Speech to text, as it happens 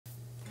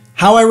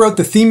How I wrote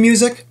the theme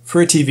music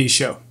for a TV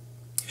show.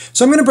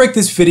 So I'm going to break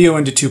this video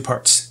into two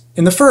parts.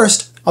 In the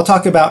first, I'll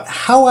talk about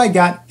how I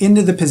got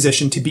into the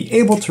position to be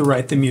able to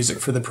write the music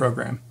for the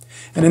program.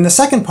 And in the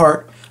second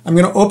part, I'm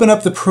going to open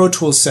up the Pro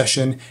Tools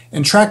session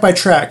and track by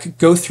track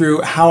go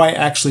through how I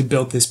actually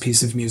built this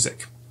piece of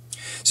music.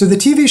 So the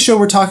TV show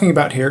we're talking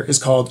about here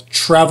is called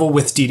Travel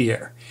with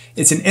Didiayer.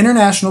 It's an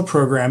international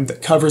program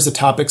that covers the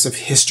topics of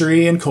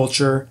history and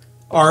culture,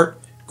 art,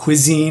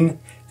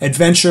 cuisine,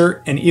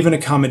 adventure, and even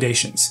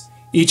accommodations.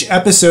 Each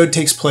episode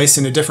takes place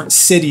in a different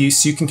city,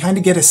 so you can kind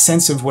of get a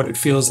sense of what it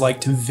feels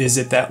like to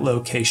visit that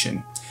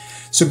location.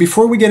 So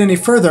before we get any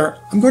further,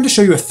 I'm going to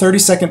show you a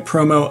 30-second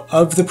promo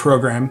of the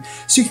program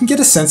so you can get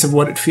a sense of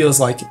what it feels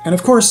like, and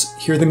of course,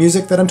 hear the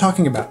music that I'm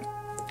talking about.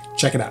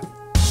 Check it out.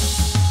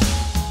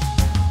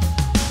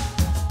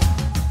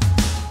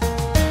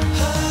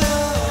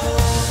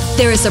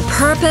 There is a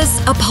purpose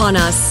upon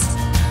us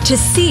to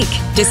seek,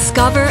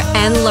 discover,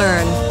 and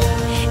learn.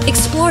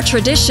 Explore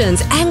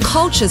traditions and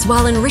cultures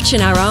while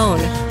enriching our own.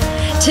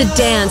 To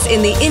dance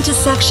in the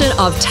intersection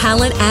of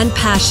talent and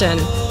passion.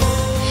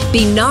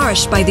 Be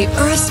nourished by the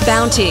earth's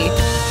bounty.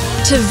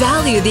 To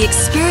value the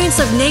experience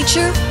of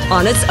nature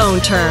on its own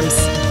terms.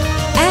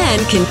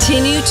 And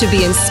continue to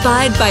be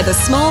inspired by the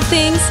small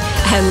things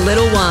and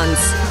little ones.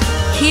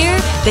 Here,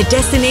 the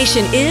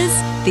destination is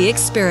the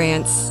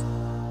experience.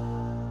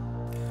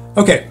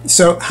 Okay,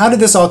 so how did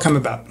this all come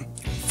about?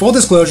 Full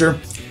disclosure,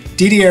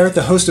 Didiayer,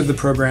 the host of the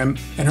program,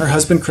 and her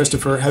husband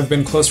Christopher have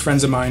been close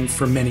friends of mine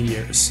for many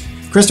years.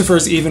 Christopher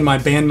is even my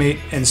bandmate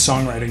and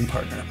songwriting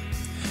partner.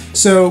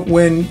 So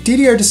when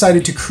Didiayer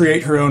decided to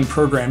create her own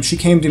program, she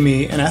came to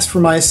me and asked for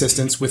my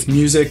assistance with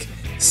music,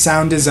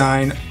 sound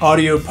design,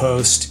 audio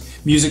post,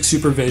 music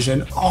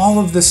supervision, all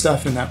of the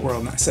stuff in that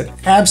world. And I said,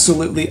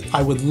 absolutely,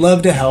 I would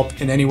love to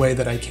help in any way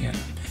that I can.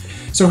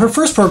 So her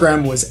first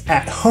program was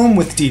At Home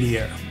with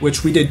Didiayer,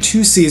 which we did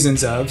 2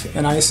 seasons of,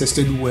 and I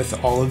assisted with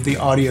all of the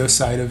audio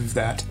side of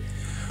that.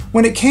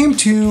 When it came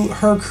to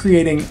her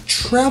creating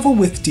Travel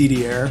with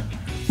Didiayer,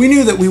 we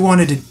knew that we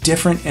wanted a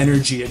different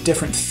energy, a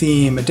different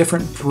theme, a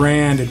different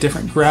brand, a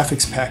different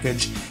graphics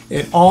package.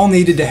 It all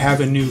needed to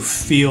have a new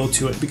feel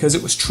to it because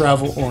it was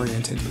travel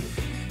oriented.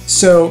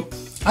 So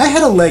I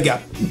had a leg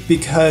up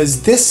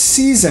because this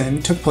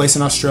season took place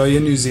in Australia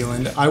and New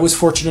Zealand. I was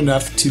fortunate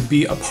enough to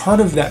be a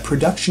part of that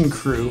production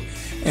crew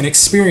and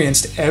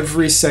experienced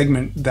every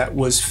segment that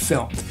was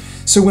filmed.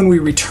 So when we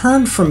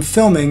returned from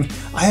filming,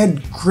 I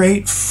had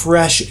great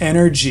fresh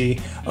energy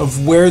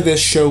of where this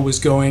show was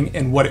going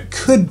and what it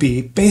could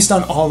be based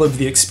on all of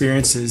the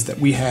experiences that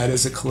we had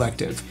as a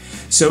collective.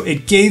 So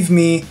it gave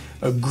me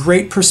a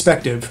great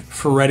perspective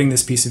for writing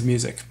this piece of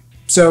music.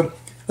 So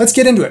let's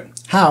get into it.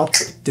 How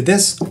did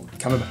this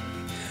come about?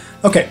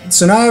 Okay,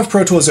 so now I have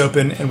Pro Tools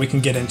open and we can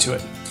get into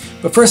it.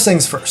 But first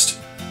things first,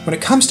 when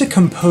it comes to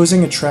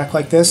composing a track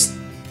like this,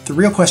 the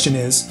real question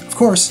is, of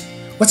course,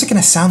 what's it going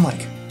to sound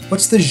like?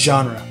 What's the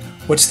genre?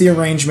 What's the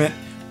arrangement?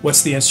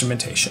 What's the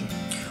instrumentation?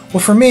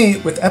 Well, for me,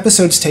 with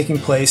episodes taking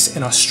place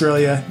in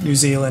Australia, New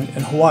Zealand,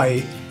 and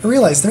Hawaii, I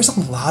realized there's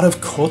a lot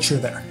of culture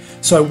there.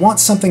 So I want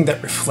something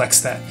that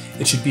reflects that.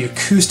 It should be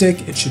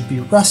acoustic, it should be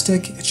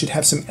rustic, it should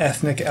have some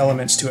ethnic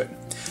elements to it.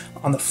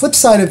 On the flip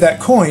side of that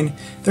coin,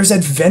 there's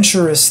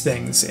adventurous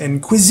things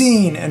in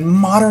cuisine and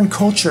modern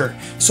culture.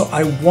 So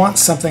I want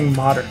something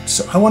modern.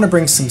 So I want to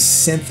bring some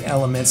synth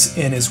elements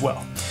in as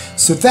well.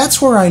 So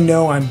that's where I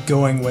know I'm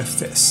going with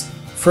this.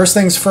 First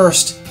things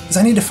first is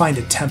I need to find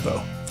a tempo.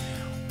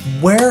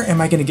 Where am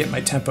I going to get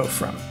my tempo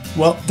from?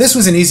 Well, this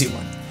was an easy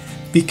one.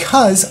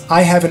 Because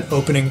I have an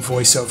opening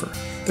voiceover,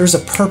 there's a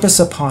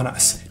purpose upon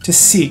us to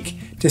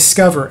seek,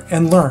 discover,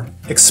 and learn,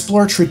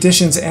 explore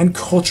traditions and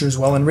cultures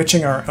while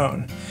enriching our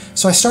own.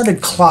 So I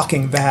started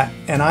clocking that,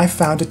 and I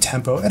found a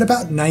tempo at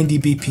about 90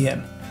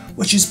 BPM,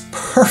 which is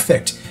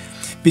perfect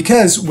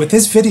because with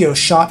this video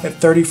shot at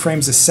 30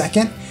 frames a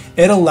second,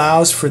 it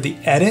allows for the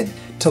edit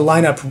to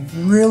line up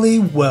really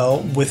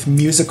well with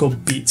musical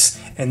beats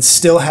and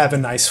still have a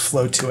nice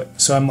flow to it.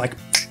 So I'm like,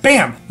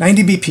 bam,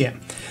 90 BPM.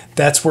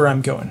 That's where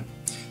I'm going.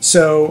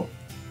 So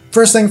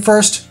first thing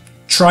first,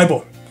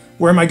 tribal.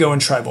 Where am I going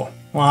tribal?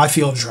 Well, I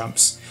feel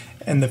drums.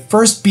 And the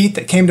first beat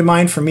that came to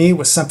mind for me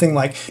was something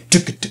like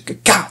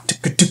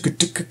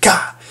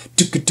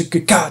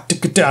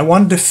I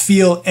wanted to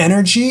feel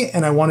energy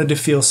and I wanted to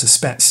feel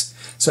suspense.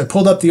 So I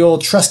pulled up the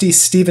old trusty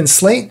Steven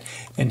Slate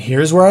and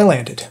here's where I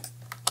landed.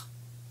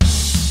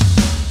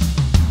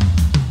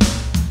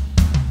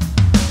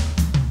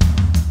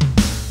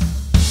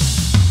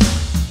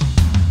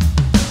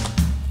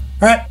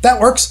 All right,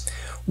 that works.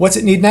 What's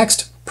it need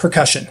next?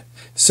 Percussion.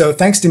 So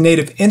thanks to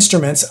Native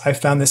Instruments, I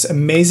found this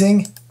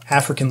amazing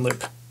African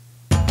loop.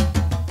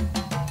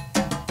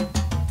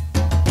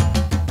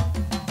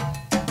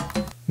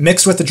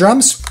 Mixed with the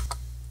drums.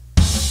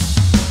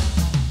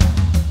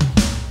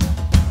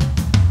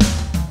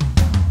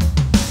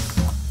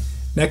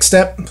 Next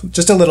step,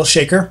 just a little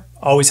shaker,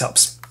 always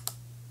helps.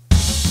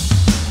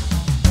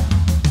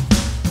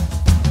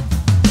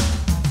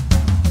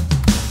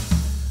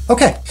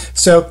 Okay,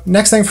 So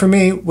next thing for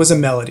me was a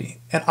melody.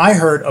 And I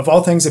heard, of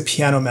all things, a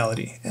piano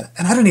melody.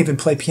 And I don't even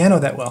play piano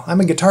that well.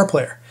 I'm a guitar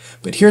player.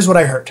 But here's what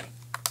I heard.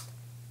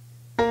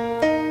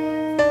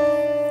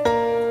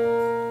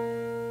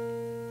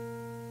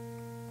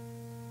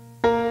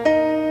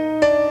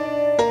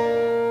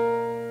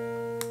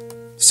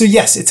 So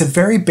yes, it's a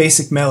very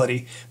basic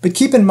melody, but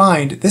keep in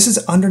mind, this is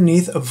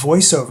underneath a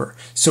voiceover,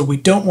 so we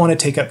don't want to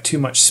take up too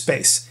much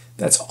space.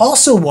 That's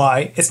also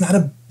why it's not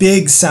a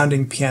big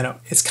sounding piano.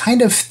 It's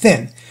kind of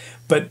thin,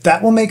 but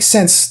that will make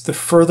sense the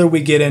further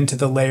we get into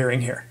the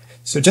layering here.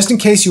 So just in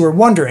case you were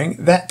wondering,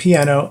 that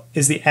piano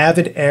is the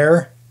Avid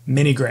Air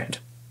Mini Grand.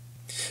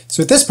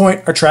 So at this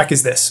point, our track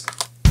is this.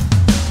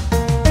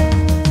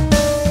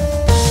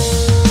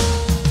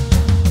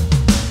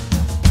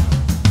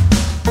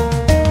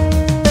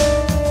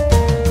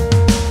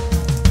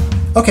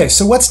 Okay,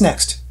 so what's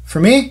next? For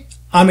me,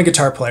 I'm a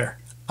guitar player.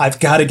 I've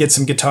got to get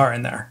some guitar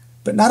in there,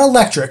 but not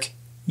electric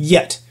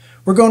yet.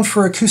 We're going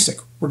for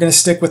acoustic. We're going to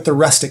stick with the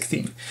rustic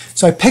theme.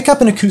 So I pick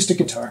up an acoustic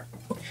guitar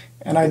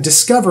and I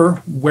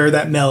discover where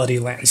that melody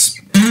lands.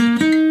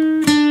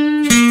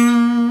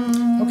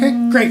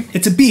 Okay, great,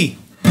 it's a B.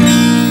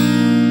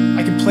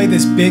 I can play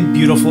this big,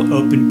 beautiful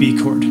open B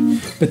chord.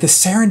 But the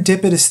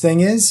serendipitous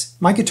thing is,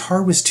 my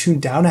guitar was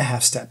tuned down a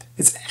half step.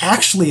 It's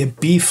actually a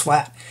B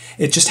flat.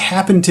 It just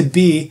happened to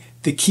be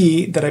the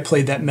key that I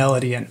played that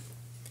melody in.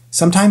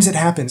 Sometimes it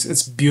happens.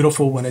 It's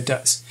beautiful when it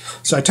does.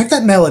 So I took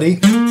that melody,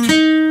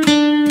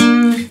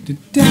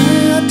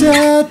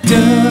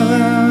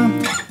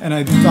 and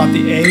I thought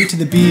the A to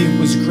the B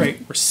was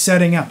great. We're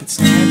setting up. It's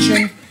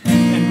tension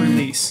and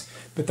release.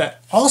 But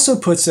that also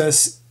puts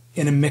us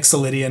in a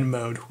Mixolydian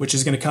mode, which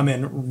is going to come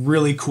in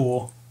really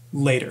cool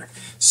later.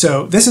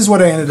 So this is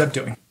what I ended up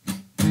doing.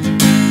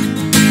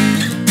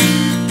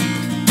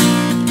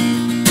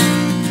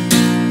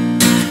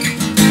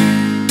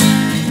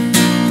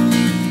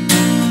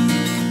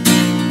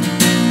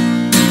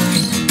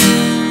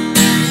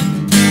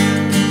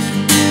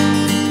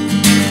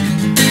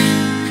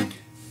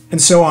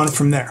 And so on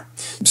from there.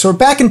 So we're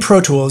back in Pro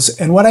Tools,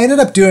 and what I ended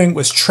up doing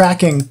was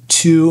tracking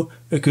two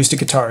acoustic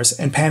guitars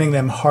and panning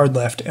them hard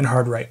left and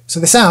hard right. So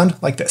they sound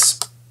like this.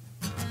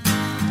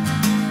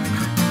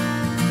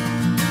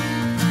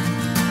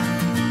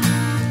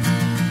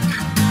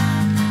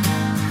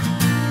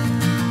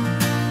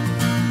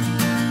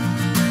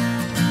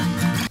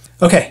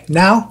 Okay,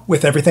 now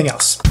with everything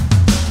else.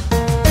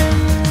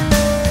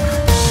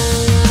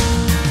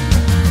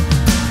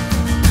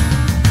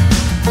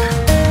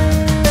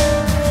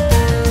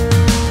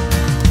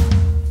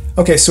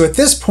 Okay, so at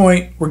this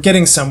point, we're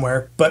getting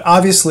somewhere, but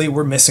obviously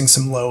we're missing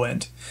some low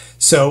end.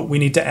 So we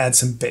need to add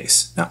some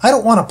bass. Now, I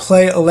don't want to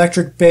play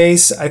electric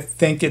bass. I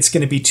think it's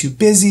going to be too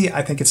busy.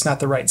 I think it's not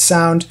the right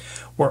sound.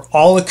 We're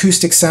all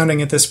acoustic sounding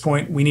at this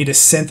point. We need a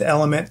synth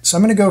element. So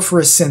I'm going to go for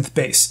a synth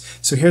bass.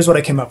 So here's what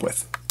I came up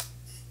with.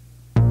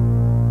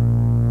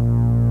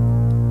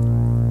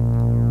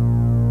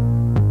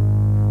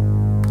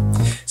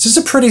 This is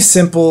a pretty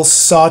simple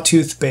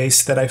sawtooth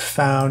bass that I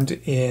found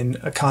in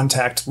a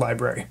Contact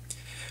library.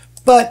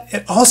 But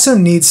it also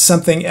needs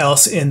something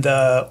else in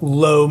the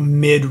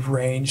low-mid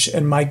range,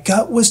 and my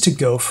gut was to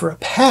go for a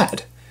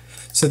pad.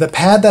 So the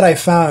pad that I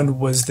found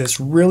was this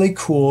really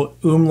cool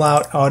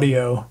Umlaut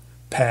Audio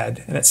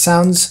pad, and it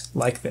sounds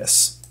like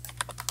this.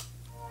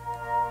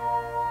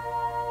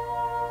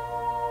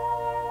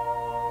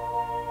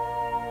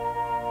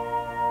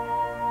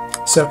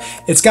 So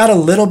it's got a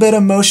little bit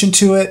of motion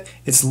to it,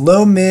 it's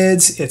low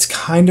mids, it's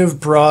kind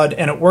of broad,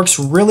 and it works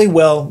really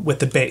well with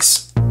the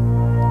bass.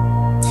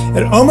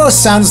 It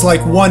almost sounds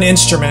like one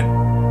instrument,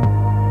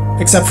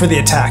 except for the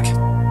attack.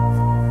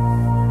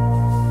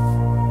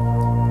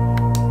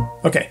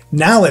 Okay,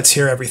 now let's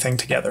hear everything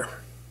together.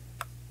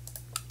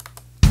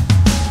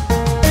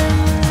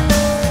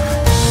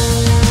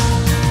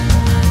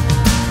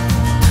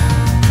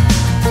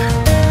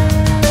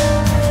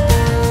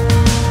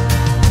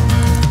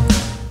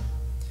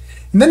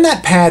 And then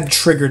that pad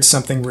triggered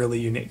something really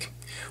unique.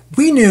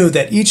 We knew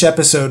that each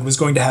episode was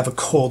going to have a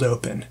cold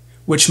open,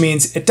 which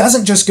means it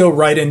doesn't just go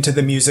right into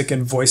the music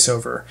and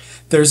voiceover.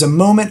 There's a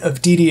moment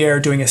of Didiayer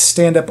doing a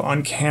stand-up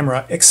on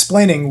camera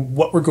explaining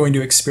what we're going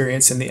to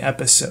experience in the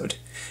episode.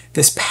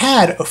 This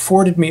pad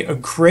afforded me a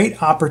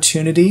great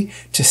opportunity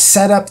to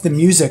set up the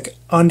music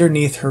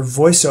underneath her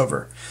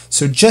voiceover.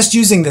 So just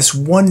using this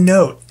one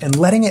note and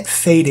letting it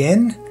fade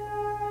in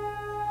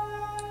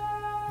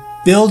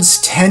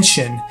builds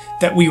tension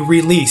that we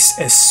release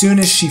as soon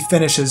as she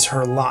finishes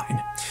her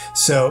line.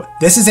 So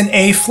this is an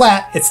A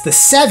flat, it's the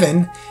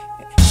 7,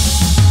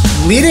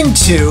 leading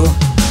to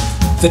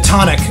the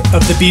tonic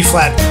of the B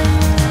flat.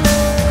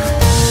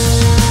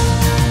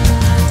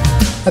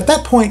 At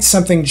that point,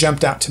 something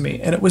jumped out to me,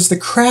 and it was the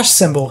crash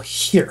cymbal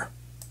here.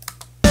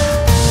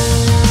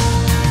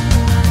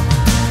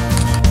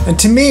 And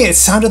to me, it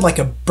sounded like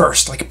a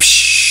burst, like a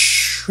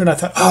psh, and I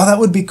thought, oh, that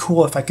would be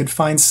cool if I could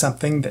find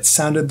something that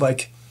sounded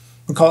like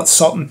We'll call it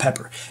salt and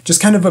pepper.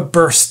 Just kind of a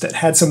burst that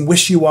had some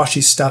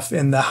wishy-washy stuff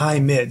in the high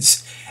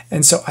mids.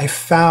 And so I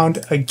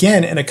found,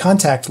 again, in a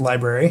contact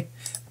library,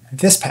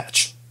 this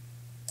patch.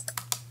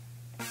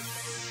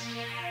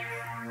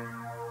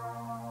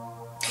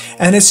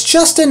 And it's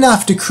just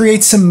enough to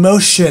create some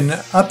motion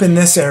up in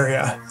this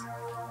area.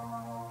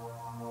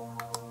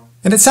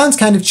 And it sounds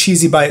kind of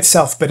cheesy by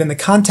itself, but in the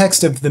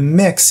context of the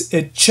mix,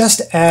 it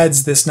just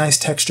adds this nice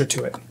texture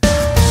to it.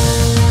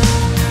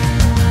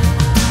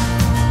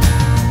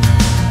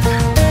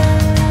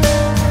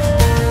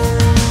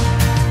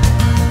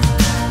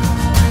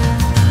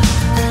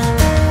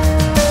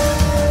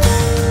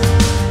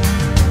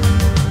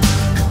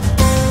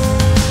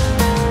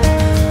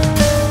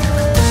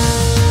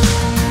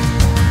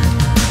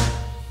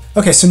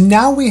 Okay, so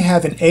now we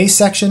have an A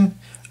section,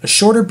 a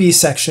shorter B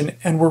section,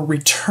 and we're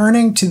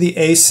returning to the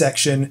A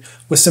section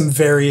with some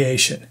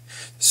variation.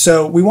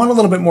 So we want a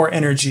little bit more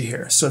energy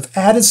here. So I've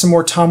added some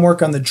more tom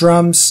work on the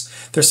drums,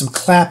 there's some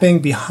clapping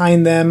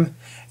behind them,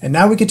 and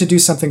now we get to do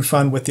something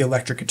fun with the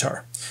electric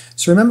guitar.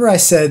 So remember I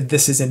said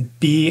this is in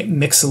B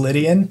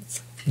mixolydian?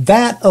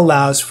 That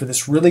allows for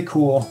this really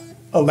cool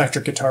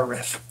electric guitar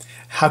riff.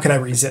 How could I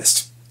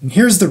resist? And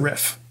here's the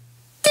riff.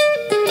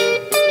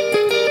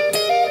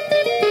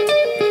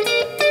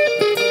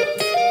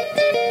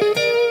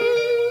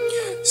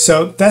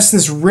 So that's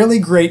this really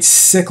great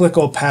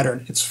cyclical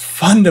pattern. It's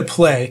fun to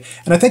play,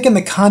 and I think in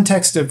the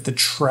context of the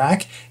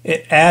track,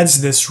 it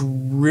adds this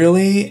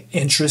really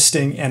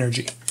interesting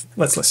energy.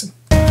 Let's listen.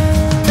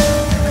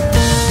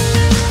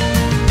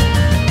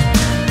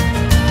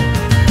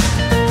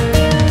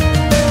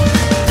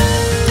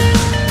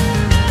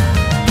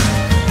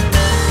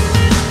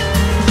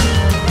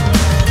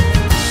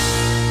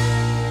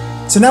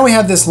 So now we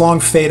have this long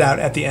fade out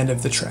at the end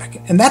of the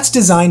track, and that's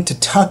designed to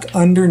tuck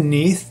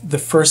underneath the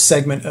first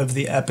segment of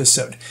the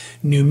episode.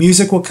 New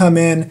music will come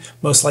in,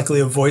 most likely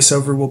a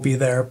voiceover will be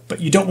there,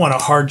 but you don't want a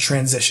hard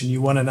transition.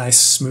 You want a nice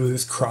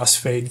smooth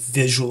crossfade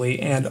visually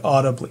and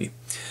audibly.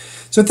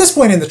 So at this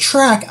point in the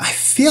track, I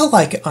feel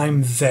like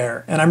I'm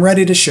there and I'm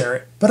ready to share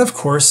it, but of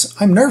course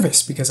I'm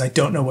nervous because I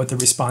don't know what the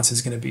response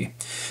is going to be.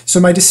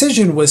 So my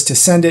decision was to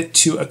send it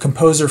to a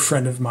composer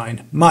friend of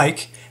mine,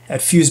 Mike,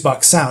 at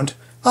Fusebox Sound.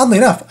 Oddly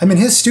enough, I'm in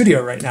his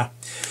studio right now.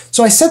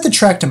 So I sent the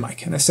track to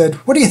Mike and I said,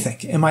 what do you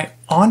think? Am I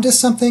onto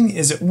something?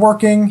 Is it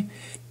working?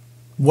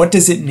 What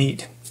does it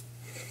need?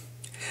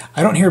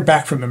 I don't hear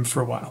back from him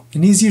for a while,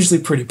 and he's usually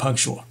pretty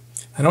punctual.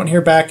 I don't hear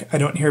back,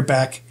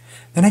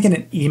 then I get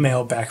an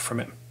email back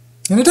from him.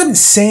 And it doesn't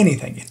say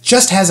anything, it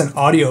just has an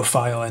audio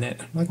file in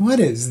it. I'm like,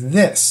 what is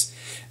this?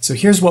 So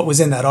here's what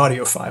was in that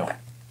audio file.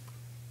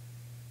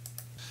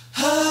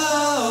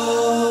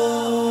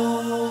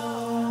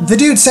 The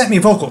dude sent me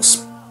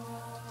vocals.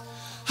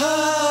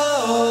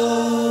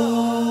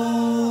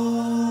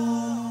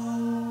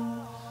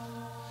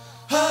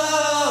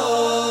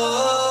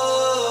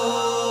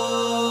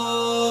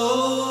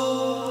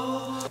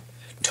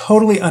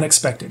 Totally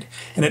unexpected.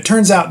 And it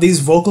turns out these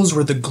vocals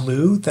were the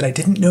glue that I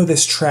didn't know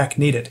this track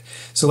needed.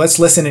 So let's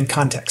listen in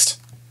context.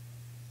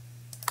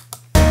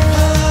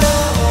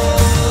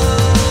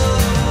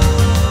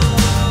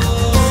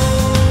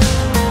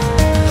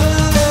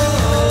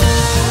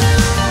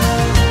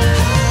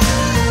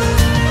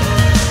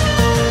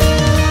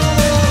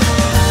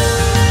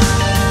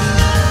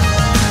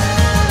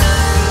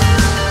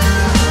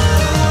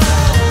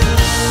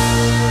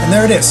 And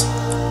there it is.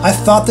 I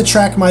thought the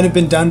track might have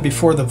been done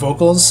before the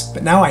vocals,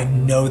 but now I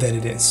know that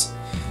it is.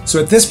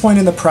 So at this point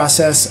in the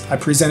process, I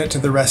present it to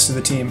the rest of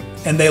the team,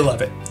 and they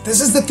love it.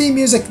 This is the theme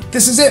music,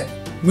 this is it,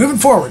 moving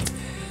forward.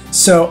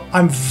 So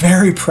I'm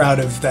very proud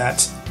of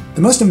that.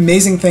 The most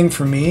amazing thing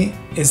for me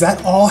is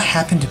that all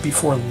happened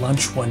before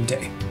lunch one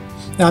day.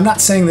 Now I'm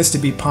not saying this to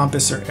be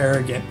pompous or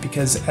arrogant,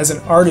 because as an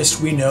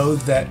artist we know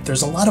that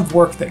there's a lot of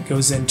work that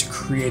goes into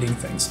creating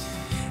things.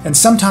 And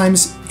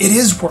sometimes it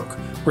is work.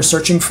 We're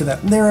searching for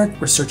that lyric,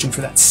 we're searching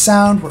for that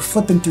sound, we're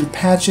flipping through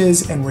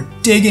patches, and we're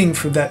digging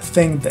for that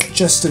thing that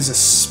just is a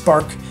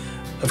spark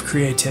of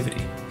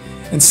creativity.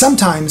 And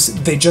sometimes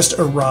they just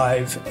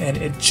arrive and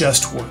it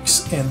just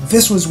works. And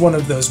this was one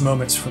of those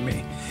moments for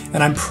me.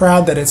 And I'm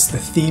proud that it's the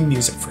theme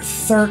music for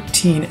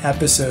 13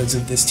 episodes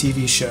of this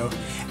TV show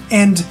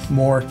and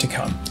more to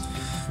come.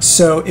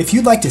 So if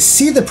you'd like to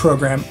see the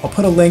program, I'll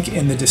put a link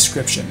in the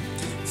description.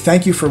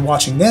 Thank you for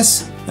watching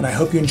this, and I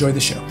hope you enjoyed the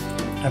show.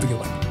 Have a good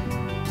one.